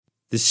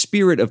The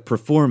spirit of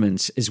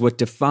performance is what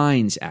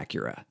defines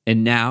Acura.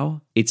 And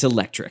now, it's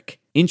electric.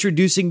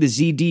 Introducing the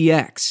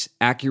ZDX,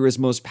 Acura's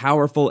most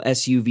powerful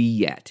SUV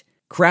yet.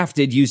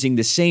 Crafted using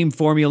the same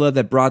formula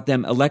that brought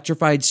them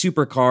electrified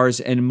supercars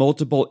and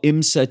multiple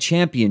IMSA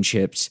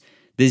championships,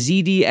 the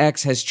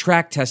ZDX has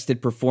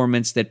track-tested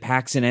performance that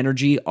packs an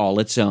energy all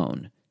its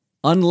own.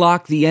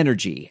 Unlock the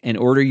energy and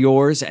order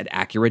yours at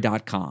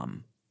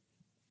Acura.com.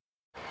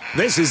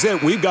 This is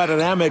it. We've got an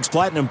Amex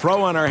Platinum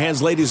Pro on our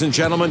hands, ladies and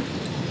gentlemen.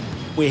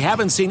 We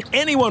haven't seen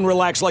anyone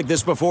relax like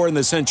this before in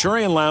the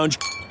Centurion Lounge.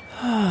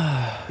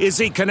 Is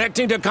he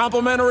connecting to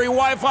complimentary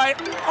Wi-Fi?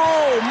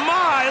 Oh,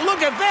 my! Look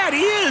at that!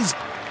 He is!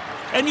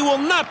 And you will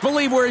not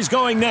believe where he's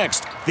going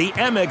next. The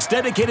Amex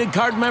dedicated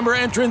card member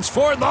entrance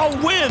for the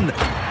win!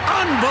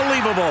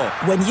 Unbelievable!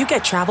 When you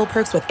get travel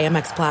perks with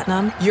Amex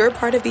Platinum, you're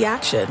part of the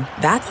action.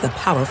 That's the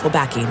powerful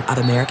backing of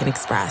American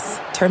Express.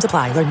 Terms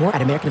apply. Learn more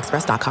at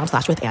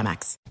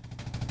americanexpress.com/withAmex.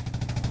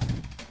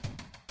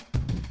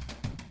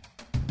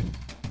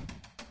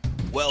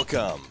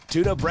 Welcome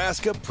to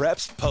Nebraska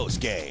Preps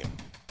Postgame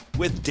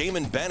with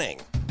Damon Benning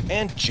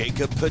and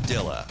Jacob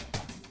Padilla.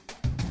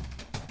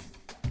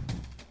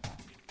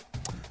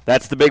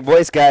 That's the big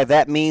voice guy.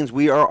 That means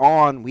we are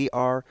on.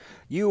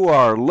 You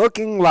are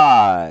looking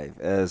live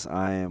as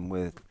I am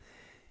with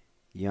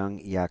young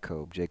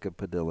Jacob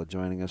Padilla,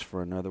 joining us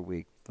for another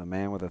week. The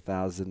man with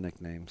 1,000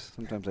 nicknames.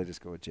 Sometimes I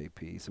just go with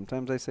JP.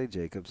 Sometimes I say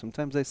Jacob.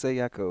 Sometimes I say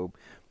Jacob.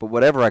 But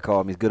whatever I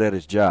call him, he's good at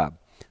his job.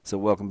 So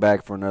welcome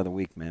back for another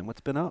week, man.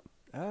 What's been up?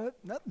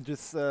 Nothing.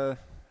 Just I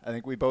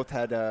think we both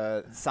had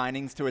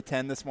signings to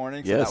attend this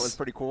morning, so Yes. that was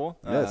pretty cool.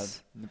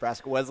 Yes.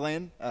 Nebraska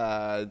Wesleyan.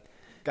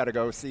 Got to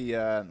go see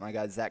my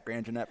guy Zach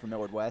Grangenet from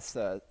Millward West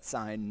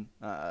sign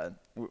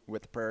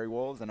with the Prairie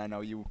Wolves, and I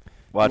know you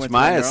Watch went to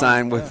Maya your own.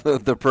 sign with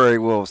the Prairie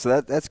Wolves. So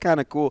that's kind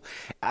of cool.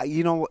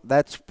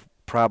 That's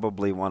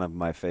probably one of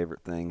my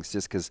favorite things,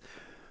 just because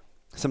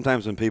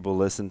sometimes when people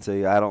listen to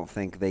you, I don't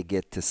think they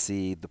get to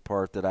see the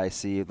part that I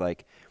see,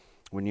 like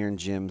when you're in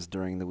gyms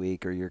during the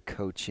week or you're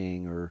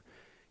coaching or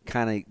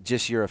kind of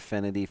just your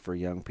affinity for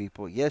young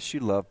people. Yes,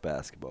 you love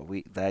basketball.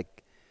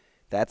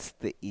 That's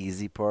the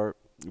easy part.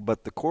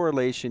 But the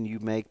correlation you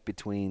make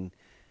between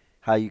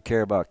how you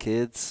care about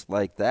kids,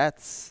 like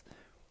that's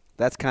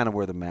kind of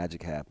where the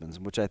magic happens,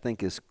 which I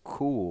think is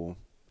cool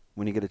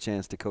when you get a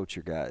chance to coach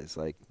your guys.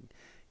 Like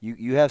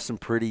you have some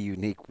pretty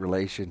unique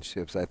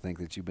relationships, I think,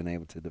 that you've been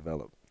able to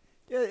develop.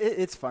 Yeah,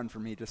 it's fun for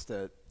me just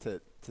to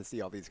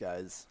see all these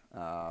guys.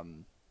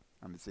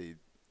 Obviously,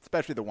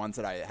 especially the ones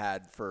that I've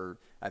had for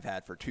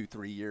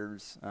 2-3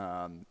 years,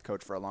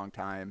 coached for a long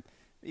time.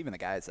 Even the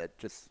guys that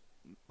just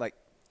like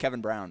Kevin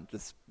Brown,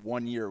 just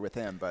 1 year with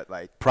him, but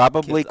like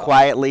probably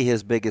quietly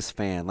his biggest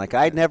fan. Like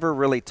I never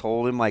really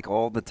told him like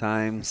all the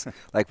times.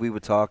 Like we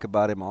would talk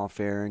about him off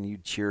air, and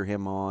you'd cheer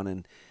him on,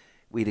 and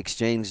we'd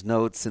exchange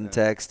notes and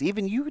text.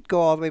 Even you would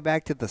go all the way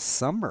back to the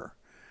summer,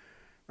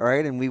 all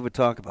right? And we would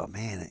talk about,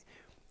 man,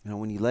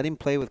 when you let him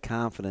play with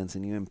confidence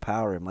and you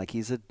empower him, like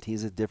he's a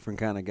different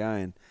kind of guy.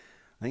 And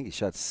I think he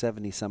shot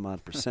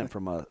 70-some-odd%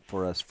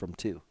 for us from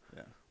two.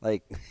 Yeah,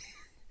 like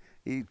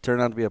he turned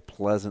out to be a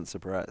pleasant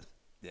surprise.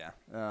 Yeah.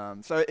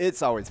 So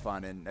it's always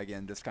fun, and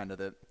again, just kind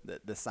of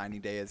the signing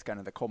day is kind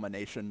of the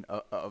culmination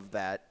of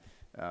that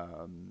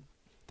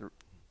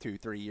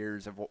 2-3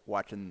 years of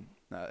watching.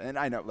 And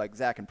I know, like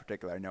Zach in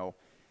particular, I know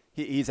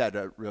he's had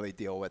to really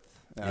deal with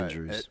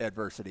injuries,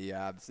 adversity,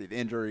 obviously the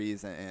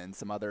injuries and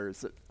some other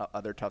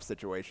tough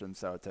situations.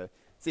 So to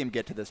see him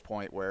get to this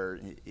point where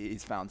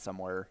he's found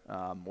somewhere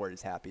where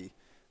he's happy,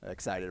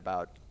 excited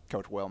about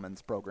Coach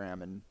Wellman's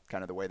program and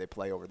kind of the way they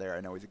play over there.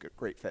 I know he's a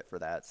great fit for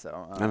that.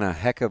 So and a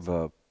heck of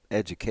a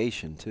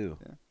education too.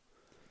 Yeah.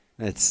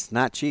 It's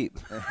not cheap.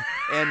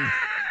 And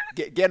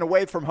getting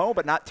away from home,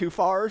 but not too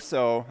far.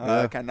 So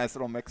kind of nice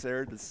little mix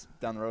there, just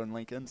down the road in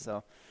Lincoln.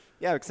 So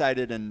yeah,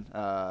 excited, and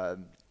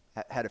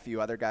had a few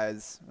other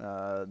guys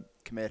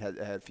commit. Had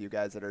a few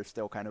guys that are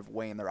still kind of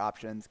weighing their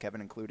options,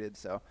 Kevin included.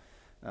 So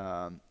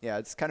yeah,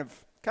 it's kind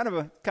of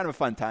a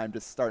fun time,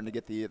 just starting to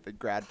get the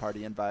grad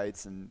party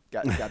invites, and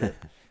got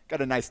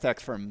a nice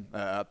text from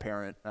a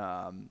parent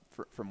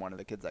from one of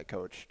the kids I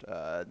coached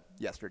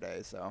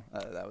yesterday. So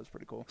that was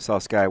pretty cool. Saw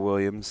Sky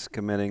Williams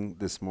committing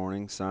this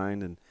morning,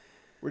 signed, and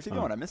where's he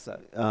going? I missed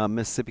that.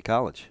 Mississippi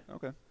College.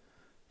 Okay.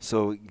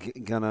 So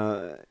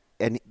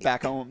and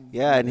back home.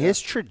 Yeah, and his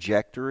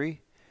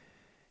trajectory,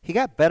 he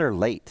got better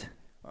late.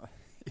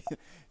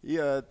 He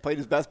played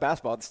his best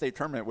basketball at the state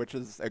tournament, which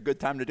is a good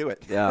time to do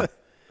it. Yeah.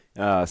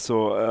 That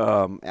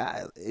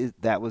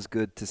was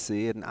good to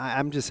see, and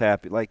I'm just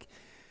happy. Like,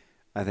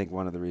 I think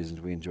one of the reasons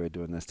we enjoy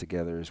doing this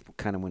together is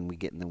kind of when we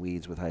get in the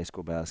weeds with high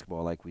school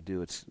basketball, like we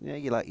do. It's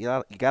you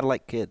got to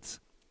like kids,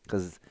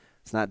 because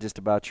it's not just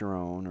about your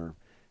own, or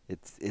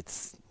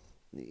it's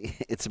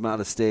about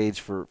a stage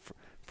for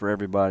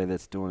everybody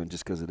that's doing it,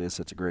 just because it is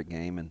such a great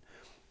game,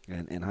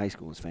 and high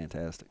school is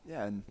fantastic.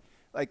 Yeah, and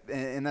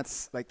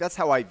that's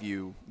how I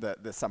view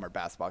the summer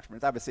basketball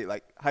experience. Obviously,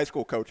 like high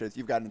school coaches,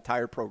 you've got an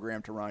entire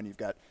program to run. You've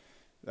got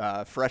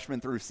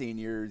freshmen through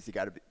seniors. You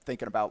got to be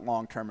thinking about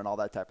long term and all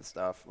that type of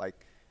stuff. Like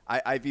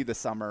I view the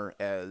summer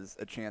as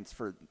a chance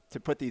to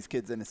put these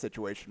kids in a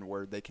situation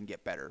where they can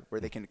get better,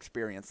 where they can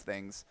experience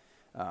things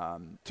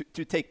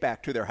to take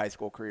back to their high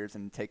school careers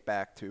and take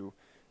back to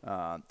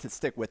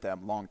stick with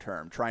them long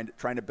term.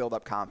 Trying to build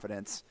up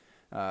confidence,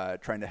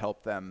 trying to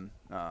help them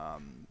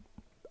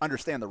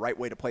understand the right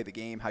way to play the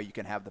game, how you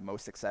can have the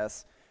most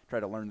success. Try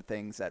to learn the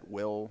things that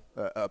will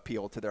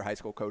appeal to their high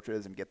school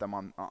coaches and get them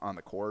on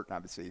the court. And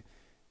obviously,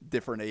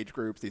 different age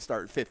groups. They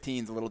start at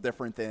 15s, a little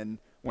different than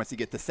once you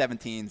get to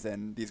 17s,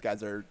 and these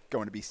guys are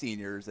going to be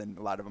seniors, and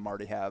a lot of them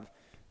already have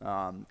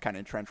kind of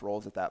entrenched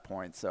roles at that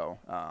point. So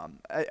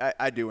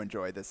I do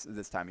enjoy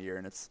this time of year,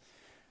 and it's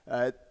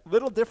a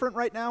little different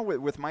right now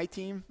with my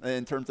team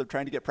in terms of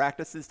trying to get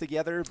practices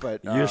together.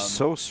 But you're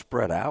so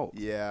spread out.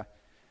 Yeah,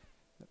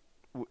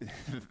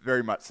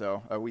 very much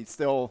so. We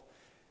still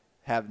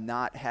have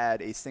not had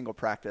a single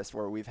practice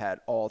where we've had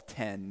all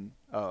 10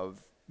 of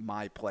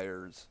my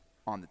players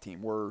on the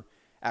team. We're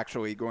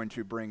actually going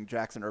to bring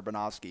Jackson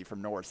Urbanowski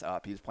from Norris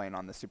up. He's playing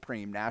on the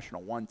Supreme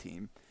National 1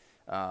 team.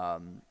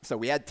 So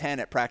we had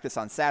 10 at practice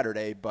on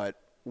Saturday, but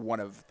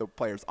one of the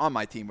players on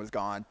my team was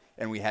gone,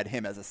 and we had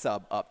him as a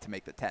sub up to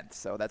make the 10th.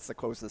 So that's the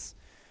closest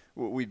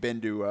we've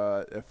been to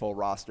a full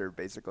roster,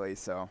 basically.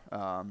 So,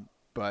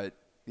 but,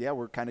 yeah,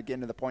 we're kind of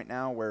getting to the point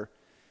now where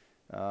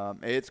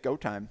it's go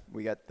time.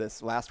 We got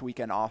this last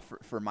weekend off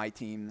for my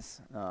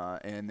teams,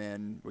 and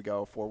then we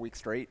go 4 weeks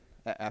straight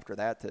after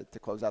that to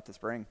close out the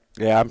spring.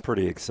 Yeah, I'm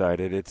pretty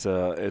excited. It's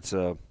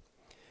a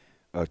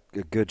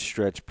good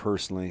stretch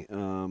personally.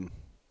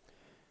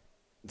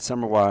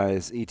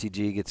 Summer-wise,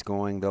 ETG gets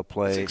going. They'll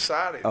play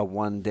a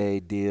one-day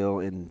deal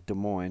in Des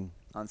Moines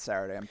on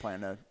Saturday. I'm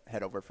planning to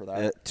head over for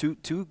that.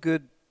 Two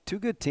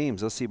good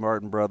teams. They'll see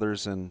Martin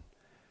Brothers and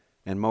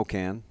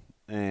Mocan,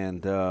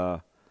 and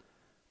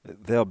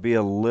they'll be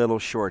a little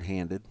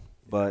short-handed.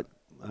 But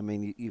I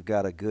mean, you've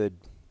got a good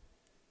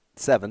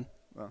 7.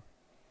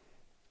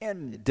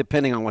 And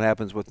depending on what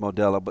happens with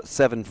Modella, but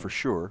 7 for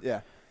sure.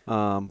 Yeah.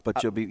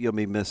 But you'll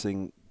be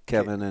missing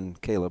Kevin and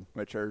Caleb,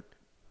 which are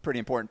pretty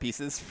important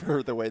pieces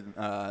for the way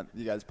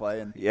you guys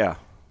play. And yeah.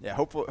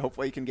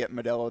 Hopefully you can get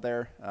Modelo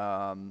there.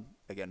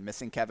 Again,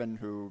 missing Kevin,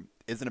 who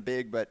isn't a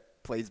big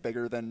but plays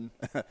bigger than.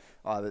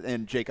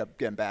 And Jacob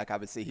getting back.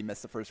 Obviously, he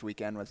missed the first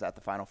weekend. Was at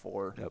the Final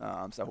Four.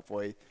 Yep. So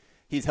hopefully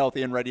he's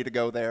healthy and ready to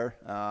go there.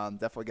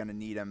 Definitely going to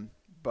need him.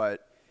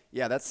 But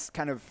yeah, that's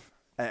kind of.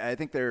 I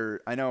think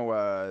I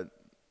know.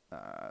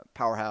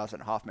 Powerhouse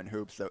and Hoffman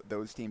Hoops,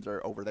 those teams are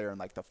over there in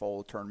like the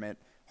fall tournament.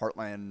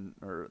 Heartland,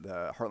 or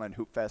the Heartland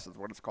Hoop Fest is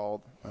what it's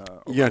called.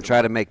 You're going to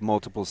try to make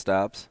multiple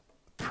stops?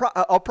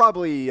 I'll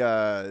probably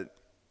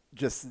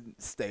just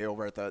stay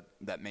over at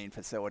that main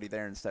facility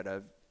there instead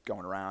of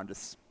going around.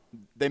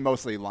 They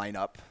mostly line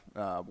up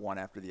one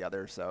after the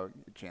other, so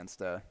a chance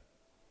to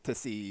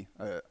see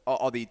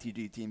all the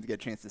ETG teams get a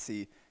chance to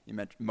see. You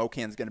mentioned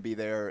Mocan's going to be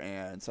there,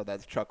 and so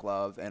that's Chuck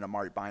Love and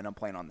Amari Bynum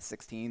playing on the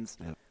 16s.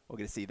 Yep. We'll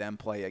get to see them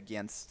play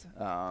against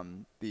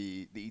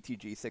the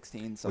ETG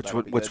 16s.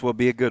 So which will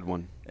be a good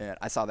one. And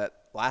I saw that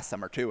last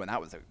summer, too, and that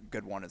was a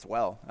good one as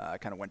well.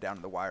 Kind of went down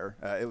to the wire,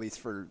 at least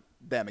for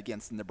them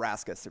against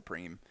Nebraska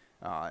Supreme.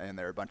 And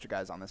there are a bunch of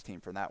guys on this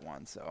team for that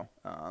one. So,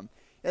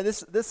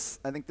 this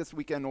I think this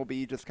weekend will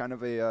be just kind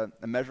of a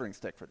measuring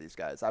stick for these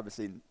guys.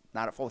 Obviously,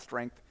 not at full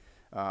strength.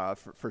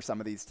 For some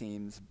of these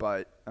teams,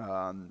 but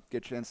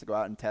get a chance to go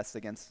out and test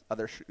against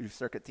other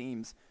circuit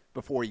teams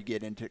before you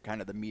get into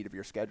kind of the meat of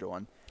your schedule,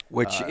 and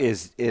which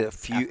is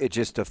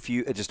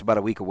just about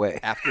a week away.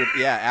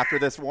 After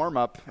this warm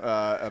up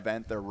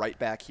event, they're right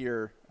back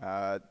here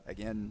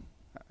again,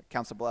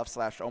 Council Bluffs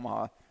 /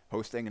 Omaha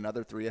hosting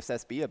another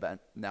 3SSB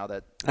event. Now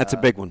that's a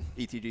big one.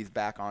 ETG's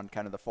back on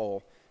kind of the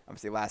full.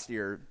 Obviously, last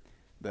year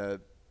the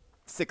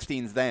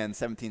 16s then,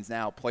 17s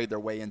now, played their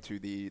way into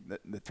the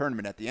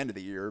tournament at the end of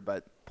the year,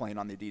 but playing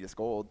on the Adidas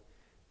Gold,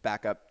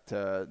 back up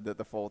to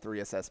the full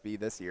 3SSB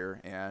this year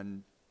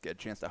and get a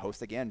chance to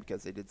host again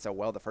because they did so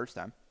well the first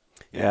time.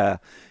 Yeah.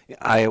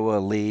 Iowa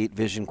Elite,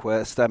 Vision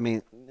Quest. I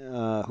mean,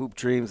 Hoop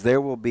Dreams.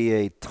 There will be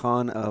a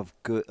ton of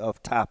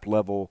top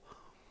level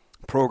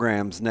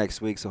programs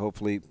next week, so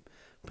hopefully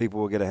people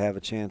will get to have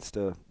a chance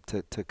to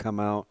come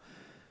out.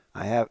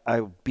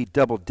 I'll be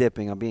double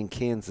dipping. I'll be in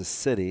Kansas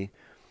City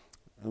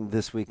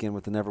this weekend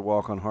with the Never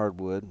Walk on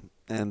Hardwood.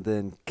 And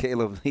then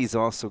Caleb, he's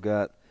also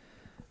got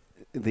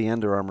the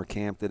Under Armour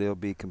camp that he'll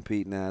be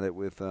competing at it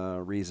with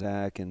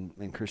Rezak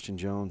and Christian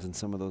Jones and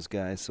some of those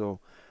guys. So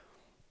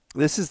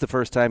this is the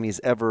first time he's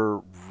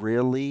ever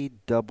really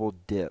double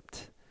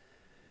dipped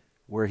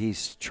where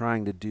he's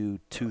trying to do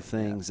two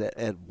things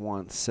at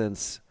once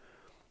since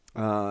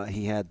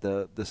he had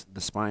the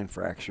spine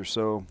fracture.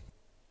 So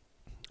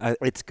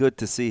it's good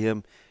to see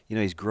him. You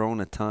know, he's grown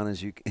a ton,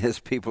 as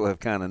people have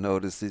kind of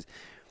noticed. He's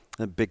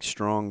a big,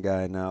 strong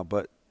guy now.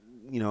 But,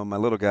 you know, my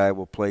little guy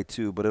will play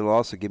too. But it'll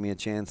also give me a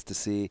chance to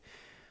see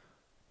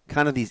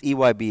kind of these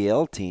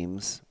EYBL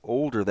teams,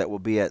 older, that will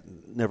be at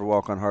Never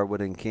Walk on Hardwood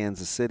in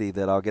Kansas City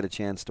that I'll get a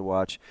chance to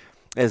watch.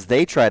 as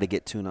they try to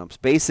get tune-ups.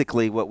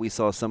 Basically what we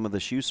saw some of the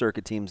shoe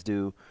circuit teams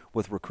do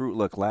with Recruit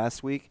Look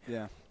last week.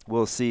 Yeah.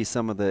 We'll see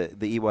some of the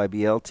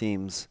EYBL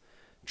teams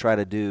try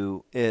to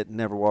do it,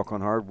 Never Walk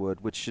on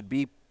Hardwood, which should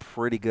be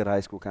pretty good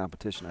high school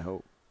competition, I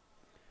hope.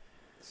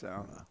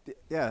 So,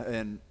 yeah,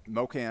 and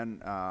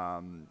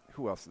Mocan,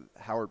 who else?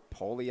 Howard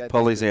Poley, I think.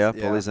 Poley's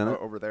in it.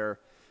 Over there.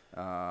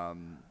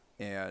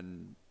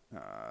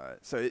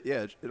 So,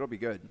 it'll be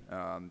good.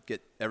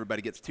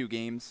 Everybody gets 2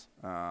 games.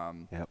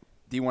 Yep.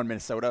 D1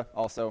 Minnesota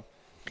also,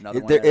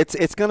 another one.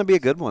 It's going to be a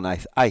good one,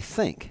 I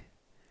think.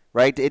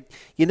 Right?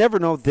 You never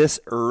know this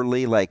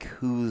early, like,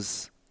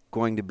 who's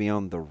going to be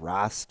on the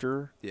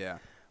roster. Yeah.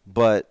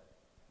 But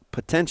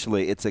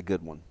potentially it's a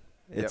good one.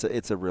 Yep.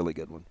 It's a really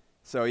good one.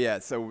 So,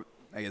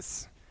 I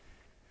guess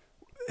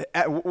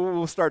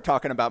we'll start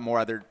talking about more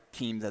other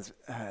teams as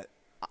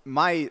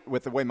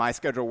with the way my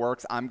schedule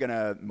works, I'm going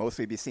to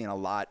mostly be seeing a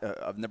lot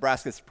of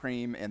Nebraska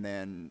Supreme, and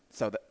then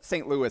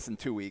St. Louis in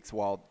 2 weeks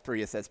while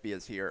 3SSB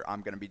is here.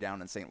 I'm going to be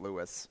down in St.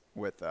 Louis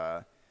with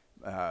the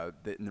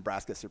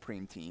Nebraska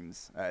Supreme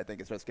teams. I think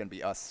it's just going to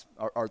be us,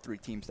 our 3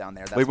 teams down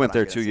there. We went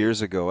there 2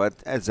 years ago.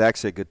 It's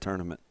actually a good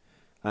tournament.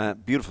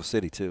 Beautiful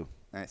city, too.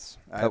 Nice.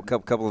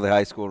 Couple of the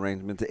high school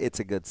arrangements. It's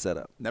a good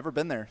setup. Never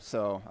been there,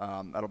 so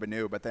that'll be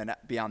new. But then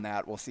beyond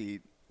that, we'll see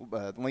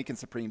the Lincoln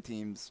Supreme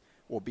teams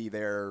will be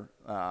there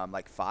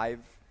like 5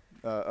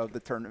 of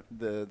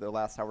the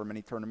last however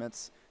many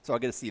tournaments. So I'll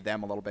get to see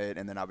them a little bit,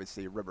 and then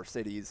obviously River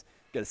Cities,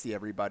 get to see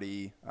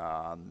everybody.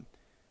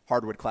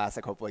 Hardwood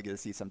Classic, hopefully get to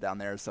see some down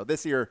there. So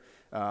this year,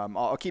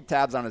 I'll keep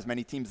tabs on as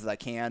many teams as I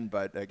can,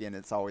 but again,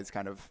 it's always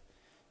kind of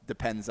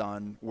depends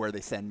on where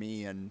they send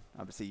me, and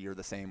obviously you're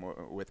the same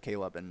with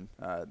Caleb and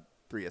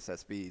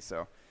 3SSB.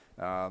 So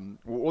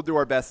we'll do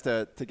our best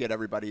to get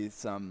everybody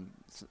some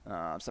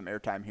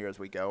airtime here as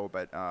we go.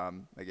 But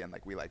again,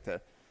 like we like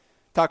to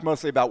talk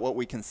mostly about what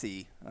we can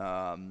see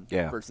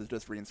versus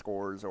just reading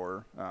scores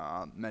or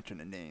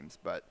mentioning names.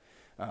 But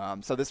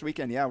so this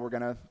weekend, we're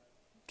gonna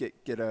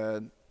get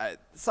a. I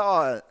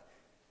saw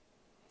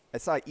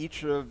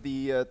each of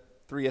the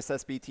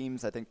 3SSB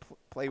teams, I think,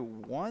 play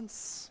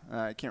once.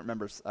 I can't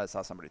remember. I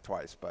saw somebody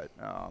twice, but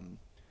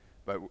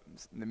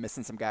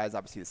missing some guys.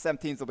 Obviously, the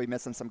 17s will be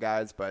missing some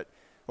guys, but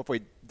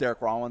hopefully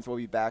Derek Rollins will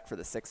be back for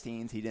the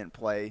 16s. He didn't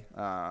play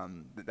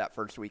that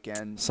first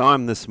weekend. Saw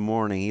him this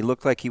morning. He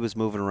looked like he was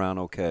moving around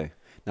okay.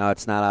 Now,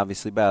 it's not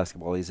obviously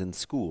basketball. He's in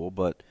school,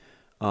 but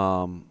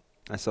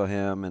I saw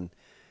him, and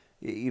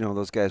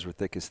those guys were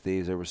thick as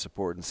thieves. They were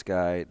supporting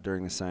Sky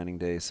during the signing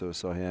day, so I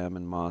saw him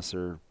and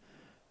Mosser.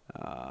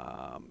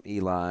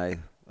 Eli,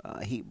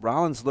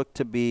 Rollins looked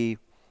to be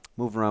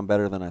moving around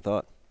better than I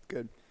thought.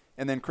 Good.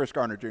 And then Chris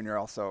Garner Jr.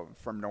 also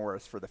from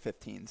Norris for the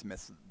 15s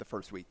missed the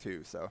first week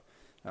too. So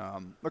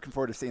looking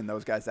forward to seeing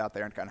those guys out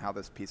there and kind of how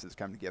this piece has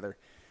come together.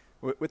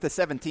 With the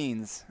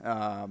 17s,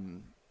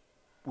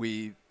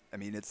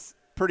 it's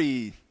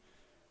pretty.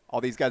 All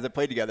these guys that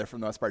played together for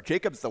the most part.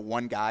 Jacob's the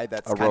one guy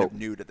that's kind of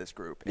new to this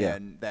group,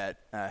 and that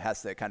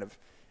has to kind of.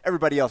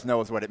 Everybody else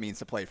knows what it means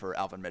to play for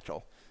Alvin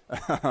Mitchell.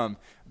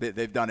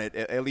 They've done it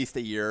at least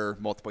a year,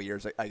 multiple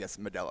years, I guess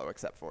Modelo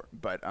except for.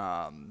 But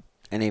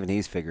and even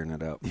he's figuring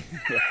it out.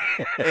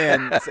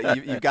 And so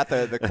you've got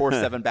the core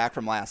 7 back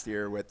from last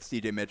year with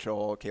C.J.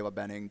 Mitchell, Caleb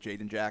Benning,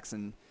 Jaden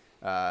Jackson,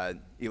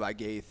 Eli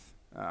Gaith,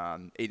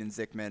 Aiden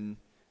Zickman,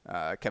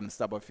 Kevin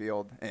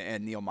Stubblefield,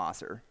 and Neil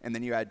Mosser. And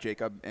then you had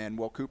Jacob and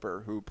Will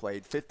Cooper, who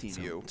played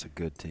 15U. It's a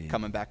good team.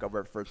 Coming back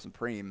over for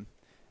Supreme.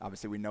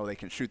 Obviously, we know they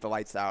can shoot the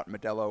lights out.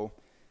 Modelo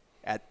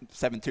at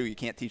 7'2", you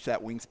can't teach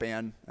that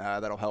wingspan.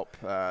 That'll help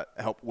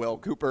Will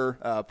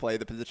Cooper play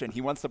the position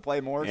he wants to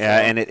play more. Yeah,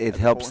 so, and it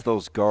helps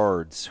those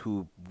guards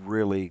who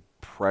really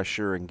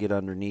pressure and get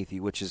underneath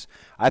you, which is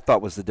I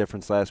thought was the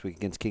difference last week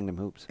against Kingdom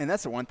Hoops. And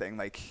that's the one thing.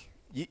 Like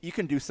you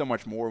can do so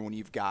much more when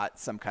you've got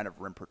some kind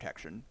of rim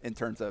protection in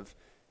terms of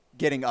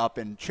getting up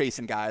and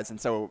chasing guys. And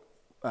so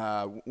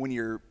when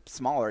you're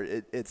smaller,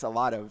 it's a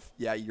lot of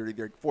you're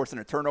either forcing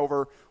a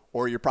turnover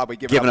or you're probably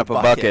giving up a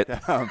bucket.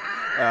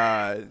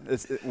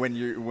 When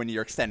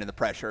you're extending the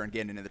pressure and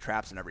getting into the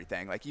traps and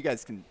everything. Like you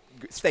guys can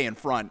stay in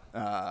front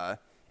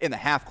in the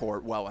half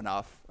court well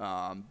enough,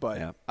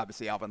 but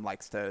obviously Alvin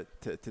likes to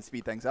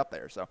speed things up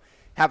there. So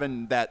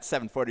having that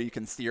 7-footer you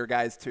can steer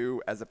guys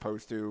to, as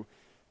opposed to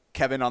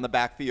Kevin on the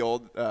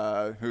backfield,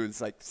 who's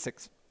like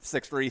 6'3",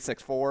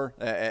 6'4",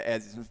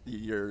 as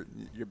your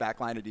back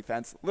line of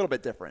defense, a little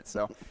bit different.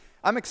 So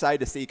I'm excited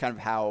to see kind of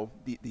how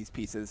these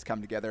pieces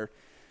come together.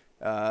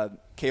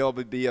 Caleb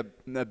would be a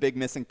big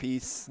missing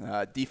piece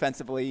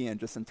defensively, and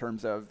just in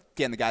terms of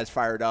getting the guys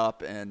fired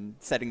up and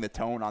setting the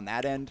tone on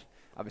that end.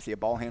 Obviously a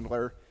ball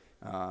handler,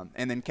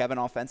 and then Kevin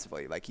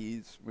offensively, like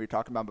we were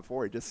talking about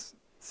before, he just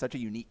such a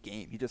unique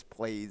game. He just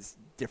plays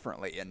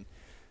differently, and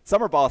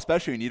summer ball,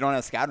 especially when you don't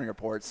have scouting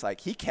reports, like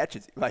he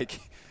catches there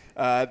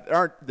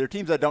are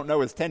teams that don't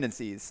know his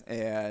tendencies,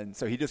 and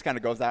so he just kind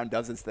of goes out and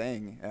does his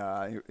thing.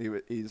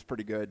 He's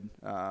pretty good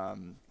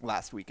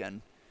last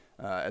weekend.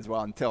 As well,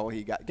 until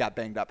he got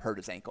banged up, hurt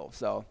his ankle.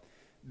 So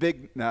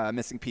big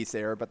missing piece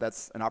there, but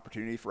that's an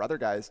opportunity for other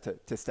guys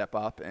to step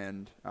up,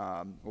 and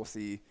we'll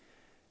see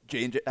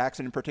Jaden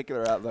Jackson in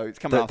particular. Although he's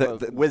coming off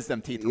of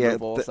wisdom teeth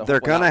removal, so they're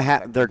gonna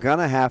have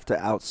to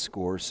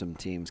outscore some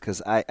teams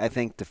because I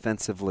think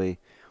defensively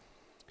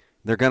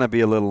they're gonna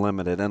be a little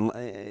limited,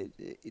 and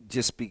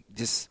just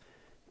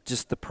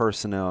the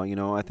personnel. You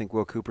know, I think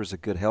Will Cooper's a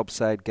good help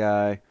side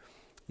guy.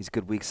 He's a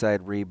good weak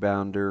side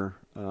rebounder.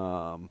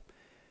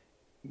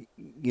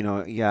 You know,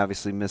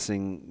 obviously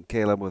missing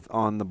Caleb with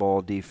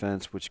on-the-ball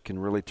defense, which can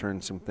really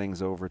turn some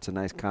things over. It's a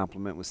nice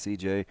compliment with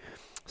CJ.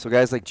 So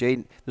guys like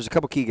Jaden, there's a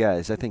couple key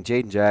guys. I think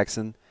Jaden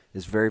Jackson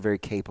is very, very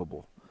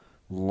capable.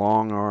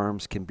 Long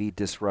arms, can be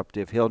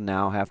disruptive. He'll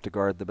now have to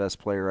guard the best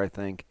player, I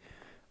think,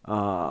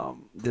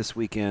 this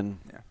weekend.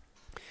 Yeah.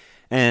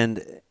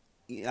 And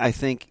I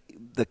think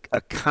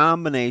a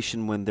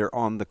combination when they're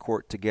on the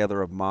court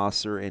together of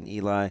Mosser and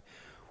Eli,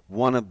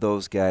 one of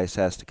those guys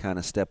has to kind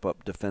of step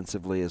up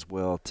defensively as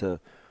well to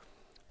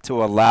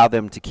allow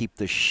them to keep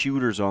the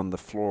shooters on the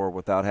floor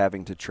without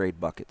having to trade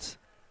buckets.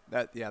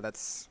 That's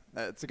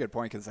a good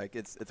point because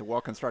it's a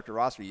well-constructed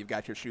roster. You've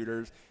got your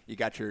shooters, you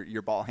got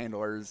your ball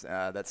handlers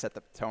that set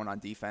the tone on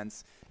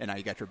defense, and now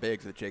you got your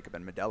bigs with Jacob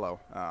and Modelo.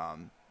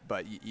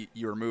 But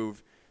you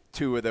remove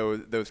two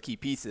of those key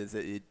pieces,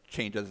 it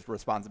changes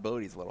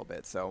responsibilities a little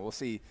bit. So we'll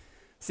see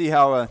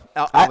how.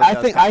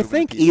 I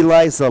think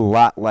Eli's a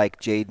lot like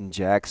Jaden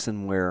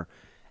Jackson, where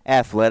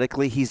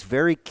athletically he's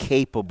very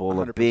capable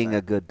 100%. Of being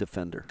a good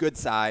defender. Good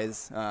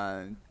size,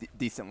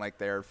 decent length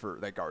there for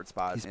that guard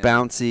spot. He's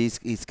bouncy.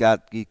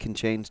 He can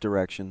change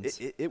directions.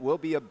 It will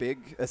be a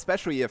big,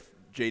 especially if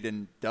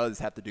Jaden does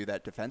have to do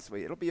that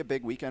defensively. It'll be a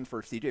big weekend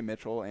for C.J.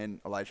 Mitchell and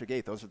Elijah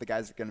Gate. Those are the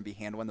guys that are going to be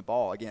handling the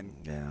ball. Again,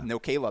 no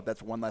Caleb.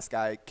 That's one less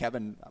guy.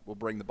 Kevin will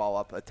bring the ball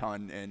up a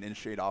ton and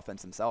initiate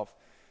offense himself.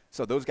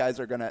 So those guys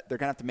they're gonna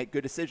have to make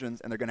good decisions,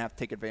 and they're gonna have to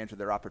take advantage of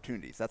their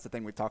opportunities. That's the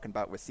thing we've talking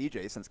about with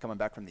CJ since coming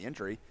back from the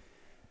injury.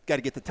 Got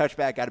to get the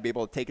touchback. Got to be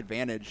able to take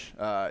advantage,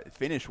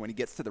 finish when he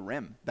gets to the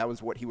rim. That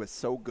was what he was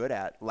so good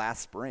at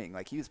last spring.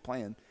 Like he was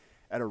playing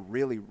at a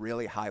really,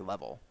 really high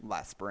level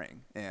last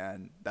spring,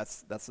 and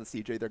that's the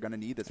CJ they're gonna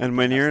need. And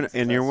when you're in a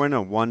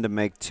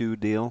 1-to-make-2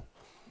 deal,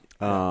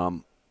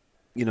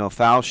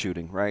 foul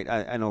shooting, right?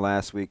 I know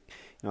last week,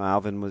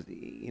 Alvin was,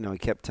 he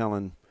kept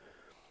telling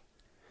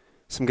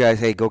some guys,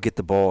 hey, go get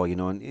the ball,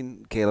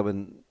 and Caleb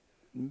and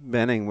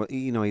Benning,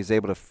 he's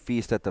able to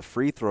feast at the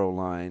free throw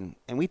line.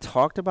 And we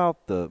talked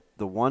about the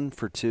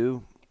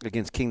 1-for-2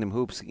 against Kingdom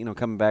Hoops,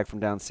 coming back from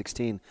down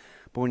 16.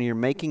 But when you're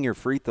making your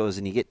free throws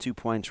and you get 2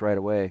 points right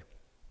away,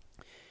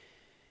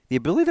 the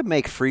ability to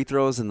make free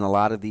throws in a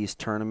lot of these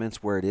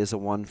tournaments where it is a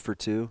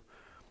 1-for-2,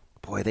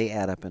 boy, they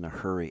add up in a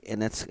hurry.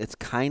 And it's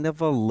kind of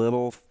a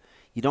little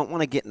 – you don't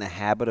want to get in the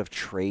habit of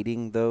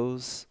trading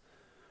those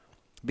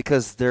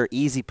because they're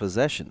easy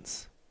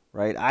possessions,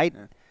 right?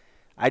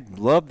 I'd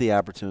love the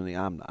opportunity.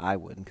 I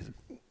wouldn't because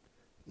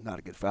I'm not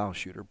a good foul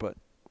shooter. But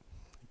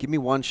give me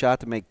one shot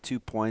to make 2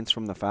 points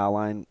from the foul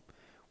line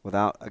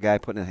without a guy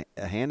putting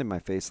a hand in my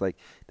face. Like,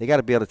 they got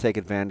to be able to take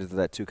advantage of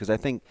that too, because I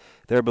think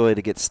their ability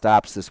to get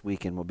stops this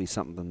weekend will be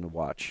something to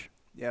watch.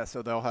 Yeah,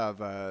 so they'll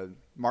have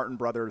Martin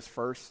Brothers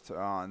first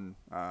on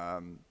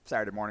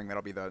Saturday morning.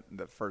 That'll be the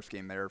first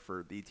game there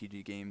for the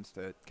ETG games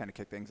to kind of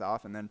kick things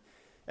off. And then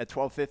at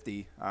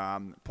 12:50,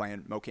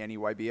 playing Mocan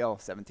EYBL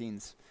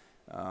 17s.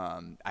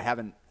 I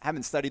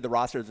haven't studied the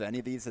rosters of any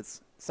of these.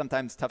 It's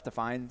sometimes tough to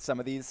find some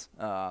of these.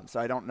 So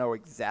I don't know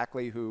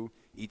exactly who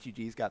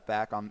ETG's got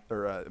back on,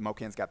 or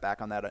Mocan's got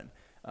back on that.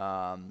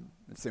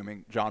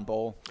 Assuming John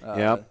Bull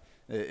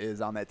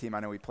is on that team. I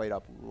know he played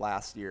up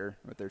last year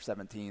with their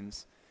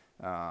 17s.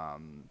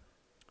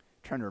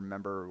 Trying to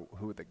remember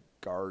who the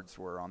guards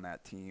were on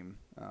that team.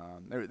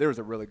 There was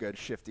a really good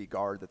shifty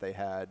guard that they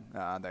had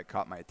that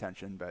caught my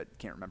attention, but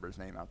can't remember his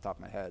name off the top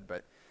of my head.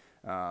 But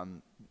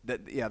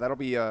that'll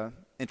be a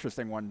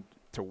interesting one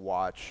to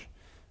watch.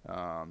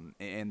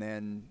 And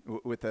then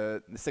with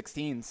the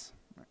 16s,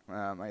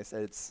 like I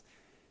said, it's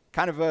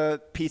kind of a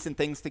piecing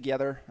things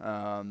together.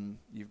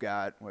 You've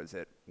got, what is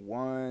it,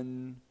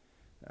 1,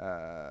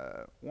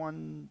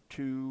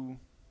 2,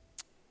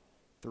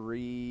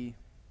 3,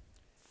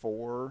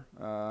 4,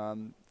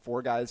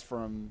 4 guys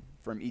from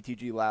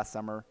ETG last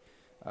summer.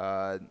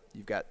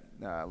 You've got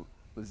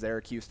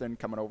Zarek Houston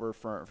coming over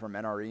from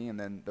NRE, and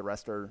then the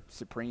rest are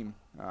Supreme.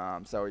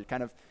 So you're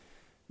kind of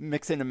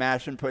mixing and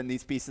mashing, putting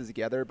these pieces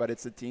together, but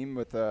it's a team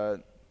with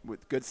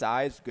good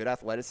size, good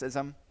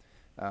athleticism.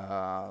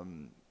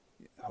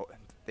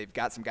 They've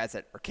got some guys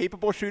that are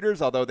capable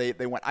shooters, although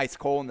they went ice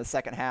cold in the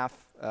second half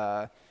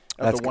of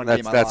the one game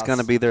I lost. That's going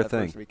to be their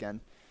thing. First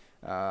weekend.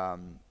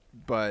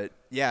 But,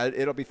 yeah,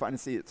 it'll be fun to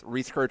see. It's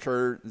Reese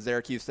Kircher,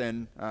 Zarek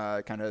Houston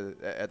kind of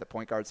at the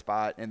point guard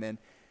spot. And then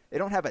they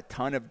don't have a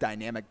ton of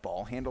dynamic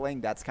ball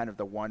handling. That's kind of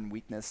the one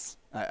weakness,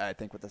 I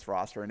think, with this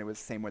roster. And it was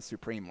the same with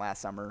Supreme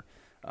last summer.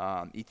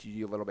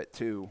 ETG a little bit,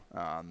 too.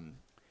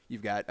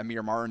 You've got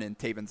Amir Martin and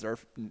Taven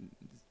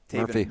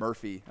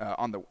Murphy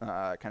on the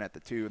kind of at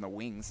the 2 and the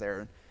wings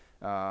there.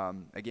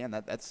 Again,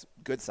 that's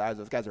good size.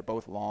 Those guys are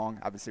both long.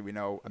 Obviously, we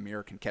know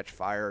Amir can catch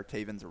fire.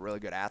 Taven's a really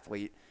good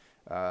athlete.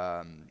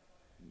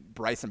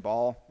 Bryson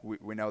Ball,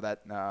 we know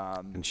that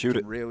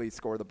can really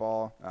score the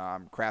ball.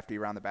 Crafty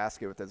around the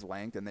basket with his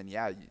length, and then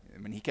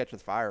when he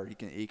catches fire, he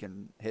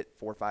can hit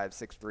 4, 5,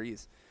 6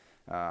 threes.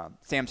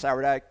 Sam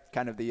Sourdak,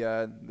 kind of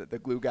the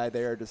glue guy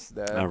there.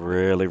 I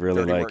really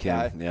like him.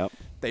 Guy. Yep.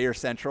 Thayer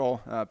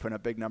Central, putting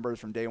up big numbers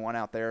from day one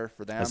out there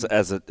for them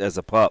as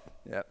a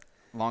pup. Yep.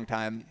 Long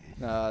time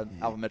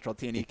Alva Mitchell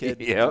T&E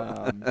kid.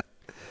 Yep.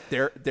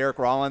 Derek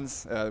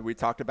Rollins, we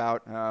talked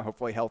about,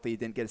 hopefully healthy.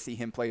 Didn't get to see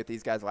him play with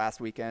these guys last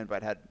weekend,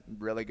 but had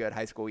really good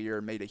high school year,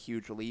 made a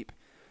huge leap.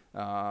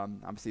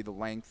 Obviously the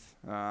length,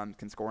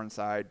 can score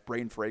inside.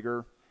 Braden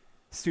Frager,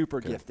 super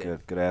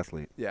gifted. Good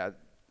athlete. Yeah,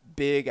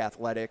 big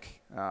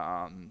athletic.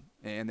 And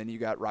then you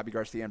got Robbie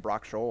Garcia and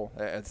Brock Scholl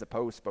as the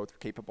posts, both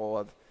capable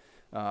of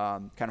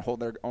kind of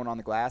holding their own on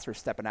the glass or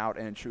stepping out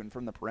and shooting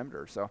from the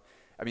perimeter. So,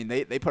 I mean,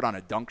 they put on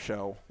a dunk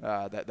show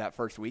that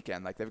first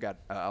weekend. Like, they've got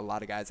a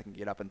lot of guys that can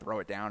get up and throw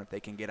it down if they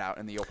can get out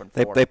in the open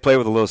floor. They play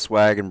with a little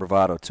swag and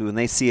bravado, too, and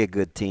they see a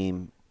good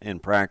team in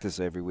practice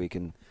every week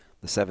in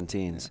the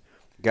 17s.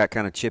 Got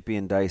kind of chippy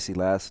and dicey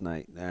last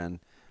night, and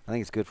I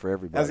think it's good for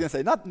everybody. I was going to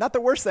say, not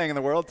the worst thing in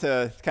the world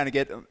to kind of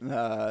get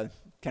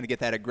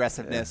that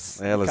aggressiveness.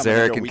 Yeah,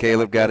 Lazaric and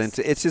Caleb like got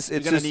into it. It's just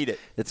need it.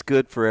 It's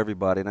good for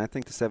everybody, and I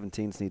think the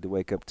 17s need to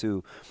wake up,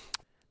 too.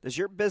 Does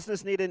your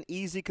business need an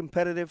easy,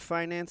 competitive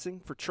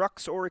financing for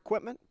trucks or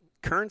equipment?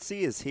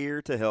 Currency is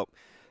here to help.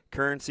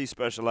 Currency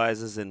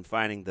specializes in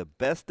finding the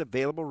best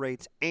available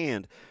rates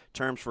and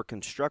terms for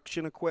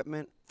construction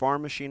equipment,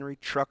 farm machinery,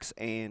 trucks,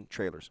 and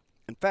trailers.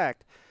 In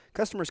fact,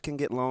 customers can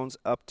get loans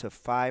up to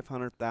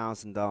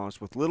 $500,000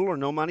 with little or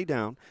no money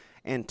down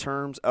and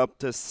terms up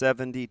to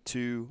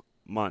 72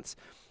 months.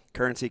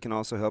 Currency can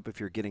also help if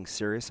you're getting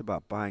serious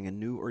about buying a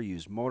new or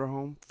used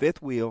motorhome,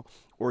 fifth wheel,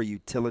 or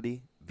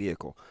utility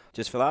vehicle.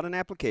 Just fill out an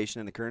application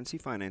and the Currency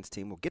Finance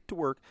team will get to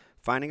work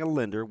finding a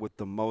lender with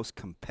the most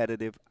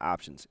competitive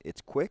options.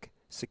 It's quick,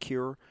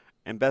 secure,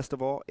 and best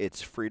of all,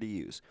 it's free to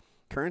use.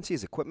 Currency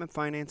is equipment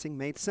financing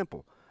made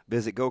simple.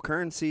 Visit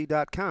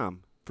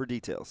gocurrency.com for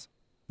details.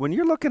 When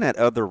you're looking at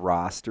other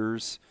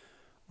rosters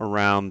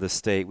around the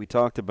state, we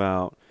talked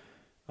about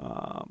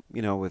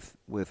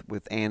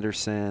with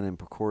Anderson and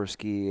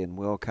Pokorski and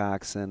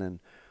Wilcoxon, and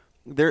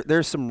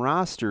there's some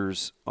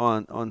rosters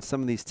on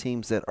some of these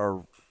teams that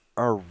are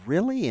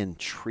really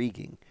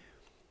intriguing.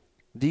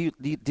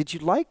 Did you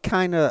like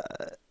kind of,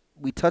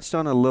 we touched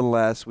on a little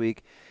last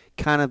week,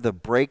 kind of the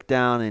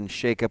breakdown and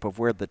shakeup of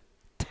where the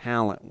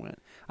talent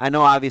went? I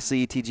know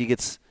obviously ETG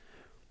gets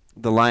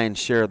the lion's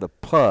share of the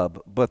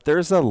pub, but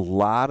there's a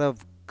lot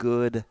of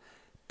good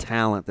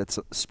talent that's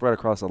spread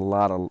across a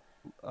lot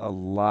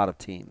of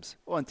teams.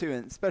 Well, and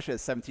especially at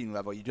 17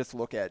 level, you just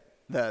look at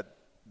the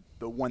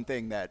one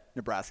thing that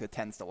Nebraska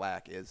tends to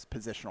lack is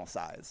positional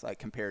size, like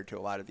compared to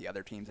a lot of the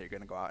other teams that you're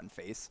going to go out and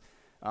face.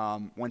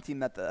 One team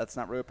that's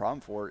not really a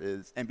problem for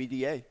is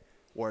NBDA,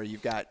 where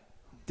you've got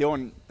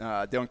Dylan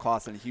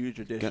Clausen, a huge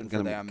addition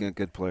for them,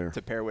 good player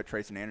to pair with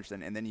Trayson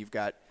Anderson, and then you've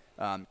got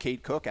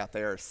Cade Cook out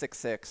there,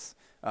 6'6",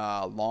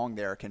 long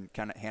there, can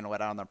kind of handle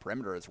it out on the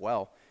perimeter as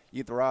well.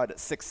 You throw out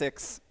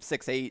 6'6",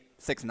 6'8",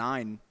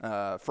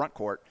 6'9", front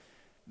court.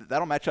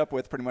 That'll match up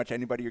with pretty much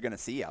anybody you're going to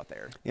see out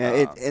there.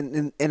 Yeah,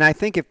 and I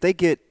think if they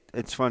get –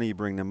 it's funny you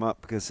bring them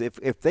up because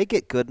if they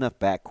get good enough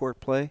backcourt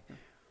play,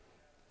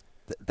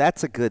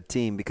 that's a good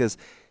team because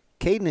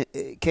Cade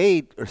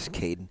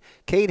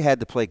had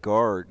to play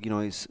guard. You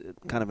know, he's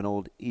kind of an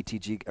old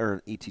T&E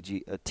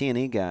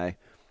guy,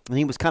 and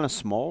he was kind of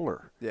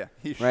smaller. Yeah.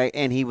 Right,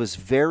 and he was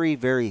very,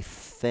 very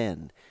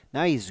thin.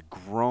 Now he's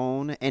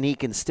grown, and he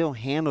can still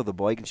handle the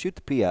ball. He can shoot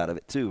the pee out of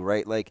it too,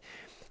 right? Like –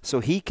 so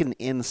he can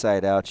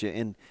inside out you.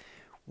 And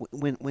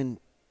when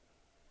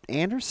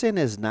Anderson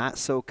is not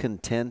so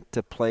content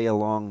to play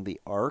along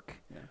the arc,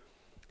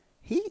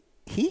 he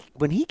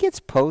when he gets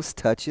post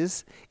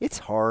touches, it's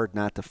hard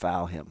not to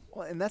foul him.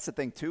 Well, and that's the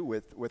thing too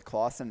with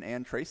Clausen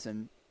and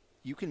Trayson.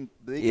 You can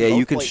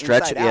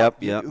stretch it.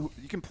 Yep. You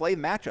can play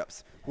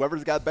matchups.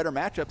 Whoever's got better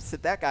matchups,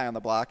 sit that guy on the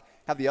block.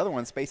 Have the other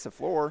one space the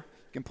floor.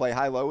 You can play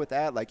high-low with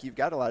that. Like, you've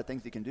got a lot of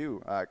things you can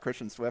do.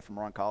 Christian Swift from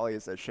Roncalli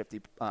is a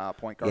shifty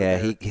point guard. Yeah,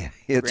 he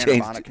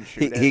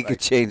could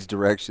change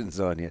directions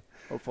on you.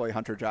 Hopefully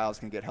Hunter Giles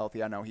can get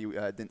healthy. I know he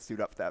didn't suit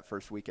up that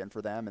first weekend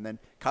for them. And then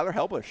Kyler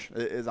Helbush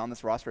is on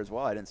this roster as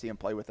well. I didn't see him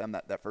play with them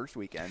that first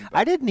weekend.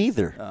 I didn't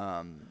either.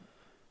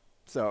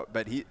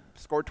 But he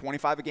scored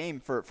 25 a game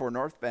for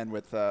North Bend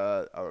with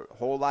a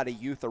whole lot of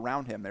youth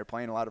around him. They're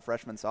playing a lot of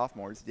freshmen,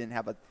 sophomores. He didn't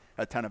have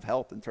a ton of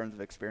help in terms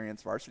of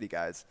experienced varsity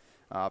guys.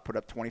 Put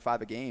up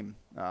 25 a game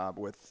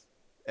with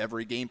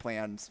every game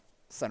plan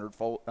centered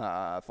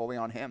fully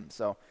on him.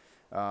 So,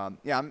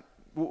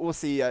 we'll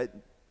see.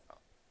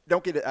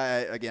 Don't get it.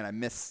 Again, I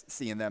miss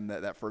seeing them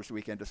that first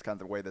weekend, just kind of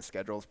the way the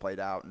schedules played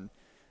out. And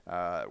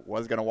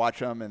was going to watch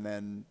them, and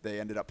then they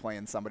ended up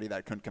playing somebody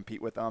that couldn't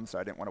compete with them, so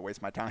I didn't want to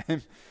waste my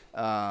time.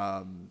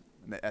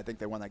 I think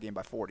they won that game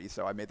by 40,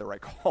 so I made the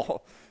right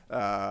call.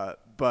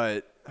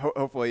 But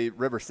hopefully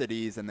River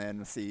Cities, and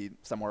then see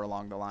somewhere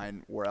along the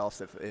line where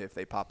else if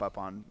they pop up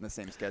on the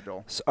same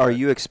schedule. So are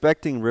you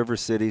expecting River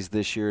Cities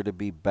this year to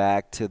be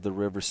back to the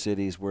River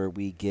Cities where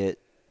we get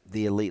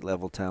the elite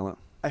level talent?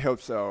 I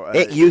hope so.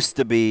 It used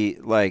to be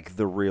like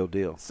the real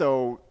deal.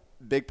 So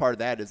big part of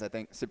that is I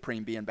think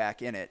Supreme being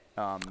back in it.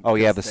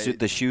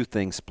 The shoe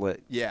thing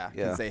split. Yeah,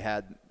 because they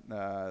had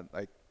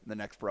like the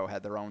next pro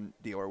had their own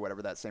deal or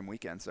whatever that same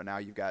weekend. So now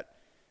you've got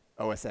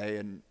OSA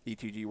and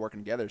ETG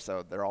working together,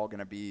 so they're all going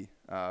to be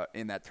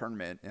in that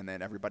tournament, and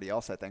then everybody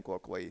else I think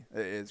locally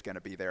is going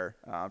to be there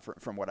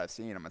from what I've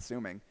seen, I'm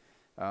assuming.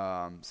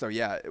 So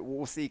yeah,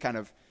 we'll see kind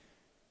of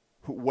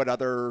what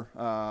other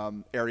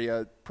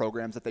area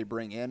programs that they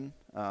bring in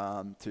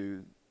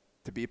to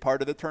be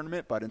part of the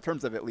tournament. But in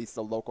terms of at least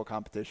the local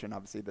competition,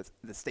 obviously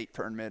the state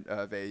tournament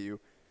of AAU,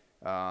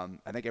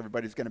 I think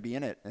everybody's going to be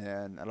in it,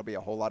 and it'll be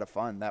a whole lot of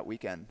fun that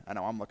weekend. I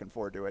know I'm looking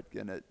forward to it,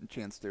 getting a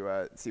chance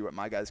to see what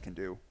my guys can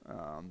do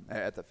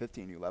at the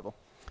 15U level.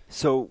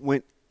 So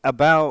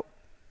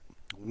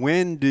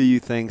when do you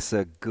think's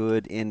a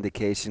good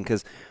indication?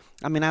 Because,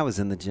 I mean, I was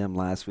in the gym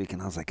last week,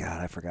 and I was like, God,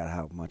 I forgot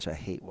how much I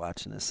hate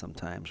watching this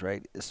sometimes,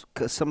 right?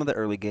 Because some of the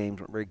early games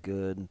weren't very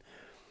good.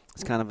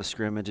 It's kind of a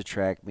scrimmage, a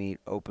track meet,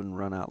 open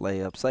run-out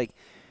layups. Like,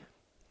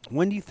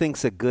 when do you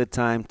think's a good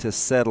time to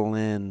settle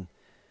in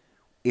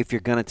if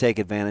you're going to take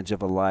advantage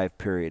of a live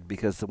period?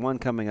 Because the one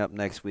coming up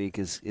next week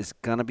is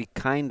going to be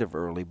kind of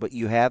early, but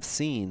you have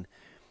seen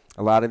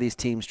a lot of these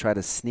teams try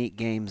to sneak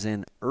games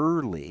in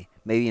early,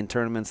 maybe in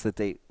tournaments that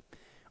they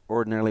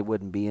ordinarily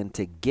wouldn't be in,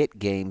 to get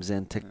games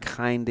in to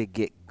kind of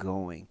get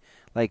going.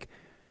 Like,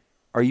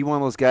 are you one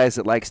of those guys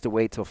that likes to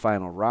wait till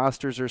final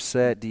rosters are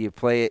set? Do you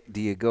play it?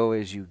 Do you go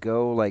as you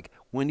go? Like,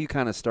 when do you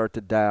kind of start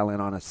to dial in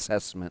on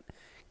assessment?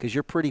 Because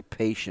you're pretty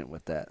patient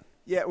with that.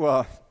 Yeah,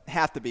 well,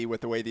 have to be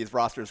with the way these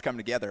rosters come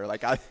together.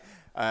 Like,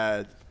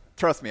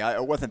 trust me, I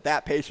wasn't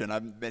that patient.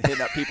 I've been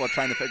hitting up people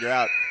trying to figure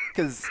out,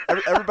 because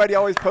everybody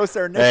always posts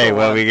their initial. Hey,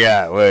 what we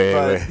got?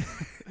 Wait.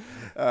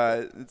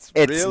 It's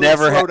really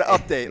never slow to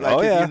update.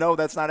 Like, you know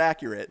that's not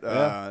accurate.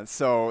 Yeah.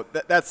 So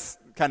that's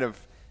kind of,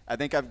 I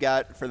think I've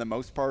got, for the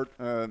most part,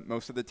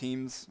 most of the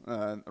teams'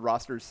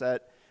 rosters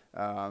set.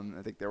 I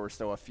think there were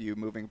still a few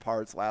moving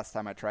parts last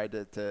time I tried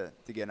to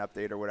get an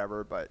update or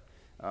whatever. But,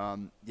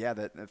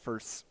 the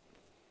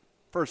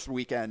first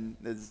weekend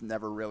is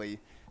never really,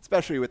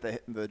 especially with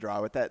the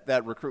draw. With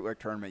that Recruit League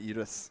tournament,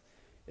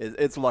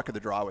 it's luck of the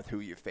draw with who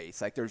you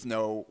face. Like, there's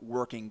no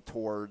working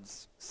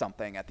towards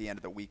something at the end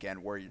of the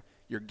weekend where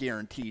you're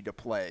guaranteed to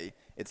play.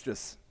 It's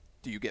just,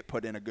 do you get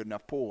put in a good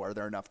enough pool? Are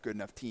there enough good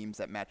enough teams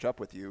that match up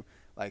with you?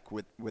 Like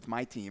with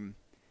my team,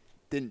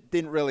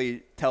 didn't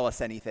really tell us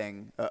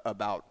anything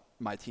about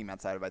my team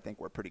outside of, I think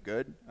we're pretty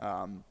good,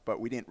 but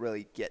we didn't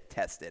really get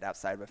tested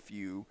outside of a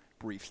few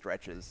brief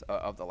stretches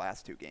of the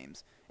last two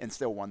games, and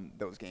still won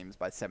those games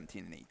by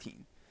 17 and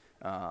 18.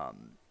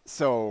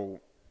 So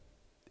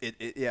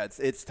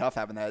it's tough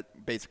having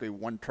that basically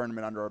one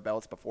tournament under our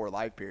belts before a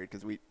live period,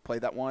 because we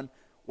played that one.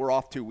 We're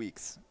off 2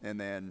 weeks, and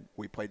then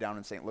we play down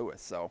in St.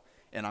 Louis. So,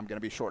 and I'm going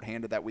to be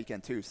shorthanded that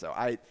weekend too. So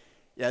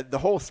the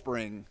whole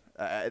spring,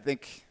 I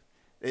think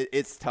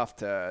it's tough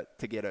to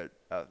get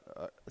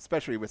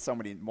especially with so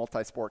many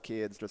multi-sport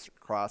kids just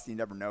across. You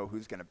never know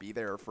who's going to be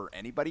there for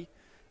anybody.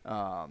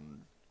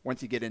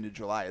 Once you get into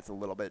July, it's a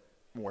little bit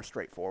more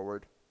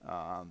straightforward,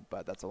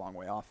 but that's a long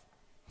way off.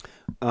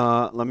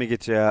 Let me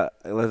get you out.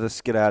 Let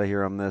us get out of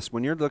here on this.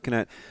 When you're looking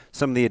at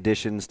some of the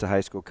additions to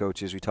high school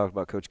coaches, we talked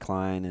about Coach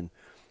Klein and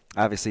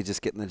obviously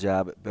just getting the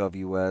job at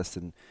Bellevue West.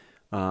 And,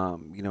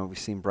 we've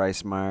seen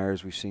Bryce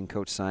Myers. We've seen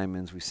Coach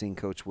Simons. We've seen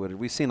Coach Woodard.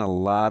 We've seen a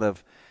lot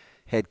of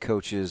head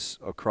coaches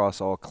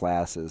across all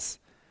classes.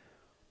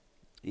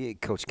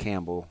 Coach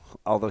Campbell,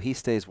 although he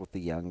stays with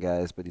the young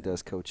guys, but he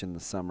does coach in the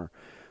summer.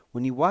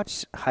 When you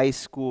watch high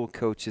school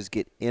coaches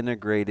get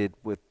integrated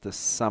with the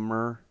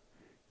summer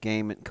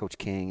game, at Coach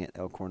King at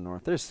Elkhorn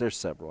North, there's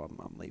several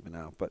I'm leaving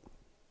out, but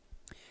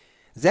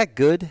is that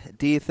good,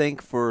 do you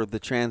think, for the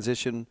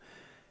transition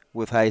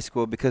with high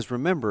school? Because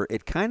remember,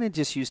 it kind of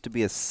just used to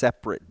be a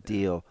separate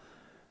deal.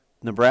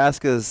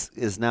 Nebraska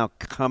is now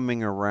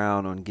coming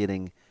around on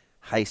getting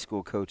high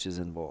school coaches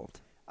involved.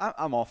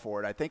 I'm all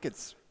for it. I think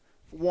it's,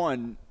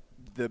 one,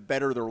 the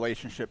better the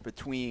relationship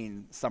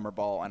between summer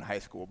ball and high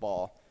school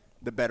ball,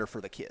 the better for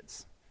the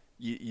kids.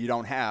 You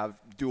don't have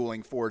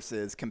dueling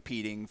forces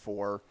competing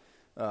for,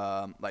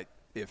 like,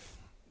 if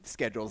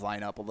schedules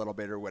line up a little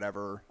bit or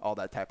whatever, all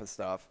that type of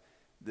stuff.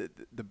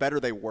 The better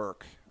they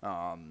work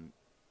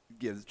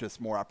gives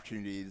just more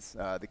opportunities.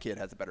 The kid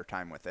has a better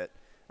time with it.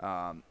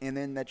 And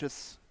then that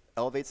just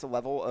elevates the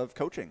level of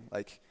coaching.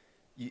 Like,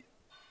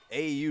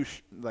 AAU,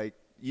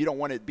 you don't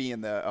want it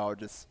being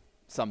just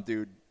some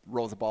dude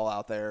rolls a ball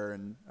out there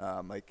and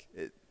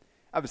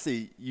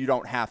obviously you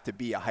don't have to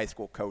be a high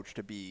school coach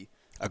to be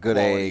a good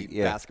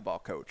basketball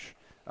coach.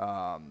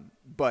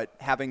 But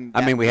having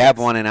that we have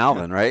one in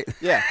Alvin, right?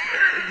 Yeah,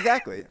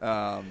 exactly.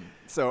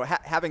 So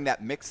having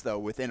that mix, though,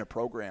 within a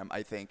program,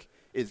 I think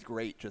is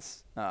great.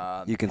 Just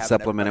you can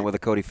supplement it with a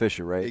Cody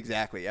Fisher, right?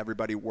 Exactly.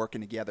 Everybody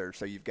working together,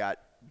 so you've got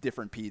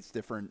different Petes,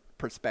 different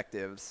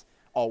perspectives,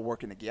 all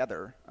working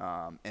together,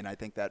 and I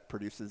think that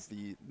produces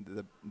the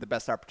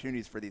best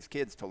opportunities for these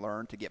kids to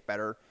learn, to get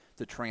better,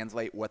 to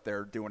translate what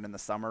they're doing in the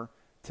summer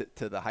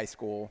to the high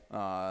school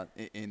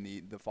in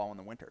the fall and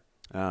the winter.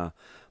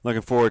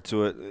 Looking forward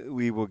to it.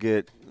 We will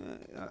get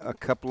a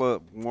couple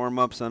of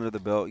warm-ups under the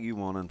belt. You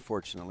won't,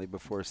 unfortunately,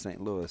 before St.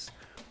 Louis.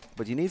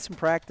 But you need some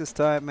practice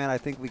time, man. I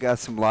think we got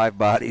some live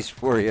bodies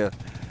for you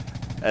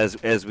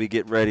as we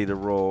get ready to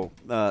roll.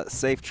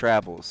 Safe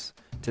travels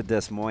to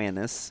Des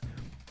Moines.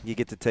 You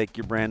get to take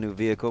your brand-new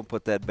vehicle,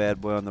 put that bad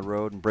boy on the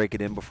road, and break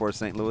it in before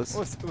St. Louis?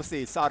 We'll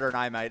see. Sauter and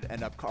I might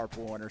end up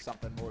carpooling or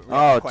something.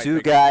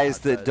 Two guys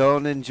that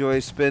don't enjoy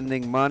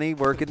spending money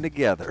working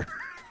together.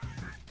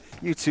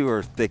 You two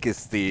are thick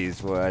as thieves,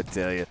 boy, I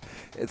tell you.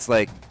 It's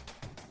like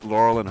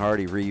Laurel and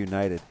Hardy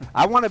reunited.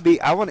 I want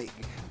to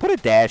put a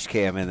dash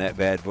cam in that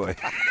bad boy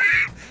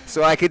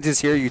so I could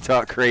just hear you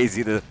talk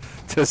crazy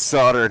to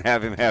Sauter and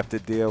have him have to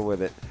deal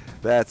with it.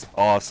 That's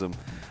awesome.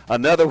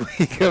 Another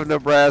week of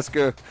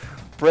Nebraska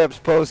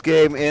Preps post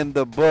game in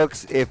the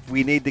books. If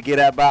we need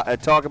to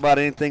talk about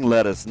anything,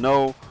 let us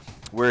know.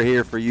 We're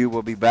here for you.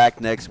 We'll be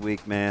back next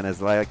week, man.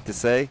 As I like to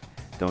say,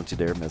 don't you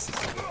dare miss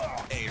us.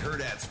 A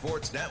Herd at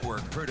Sports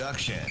Network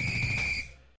production.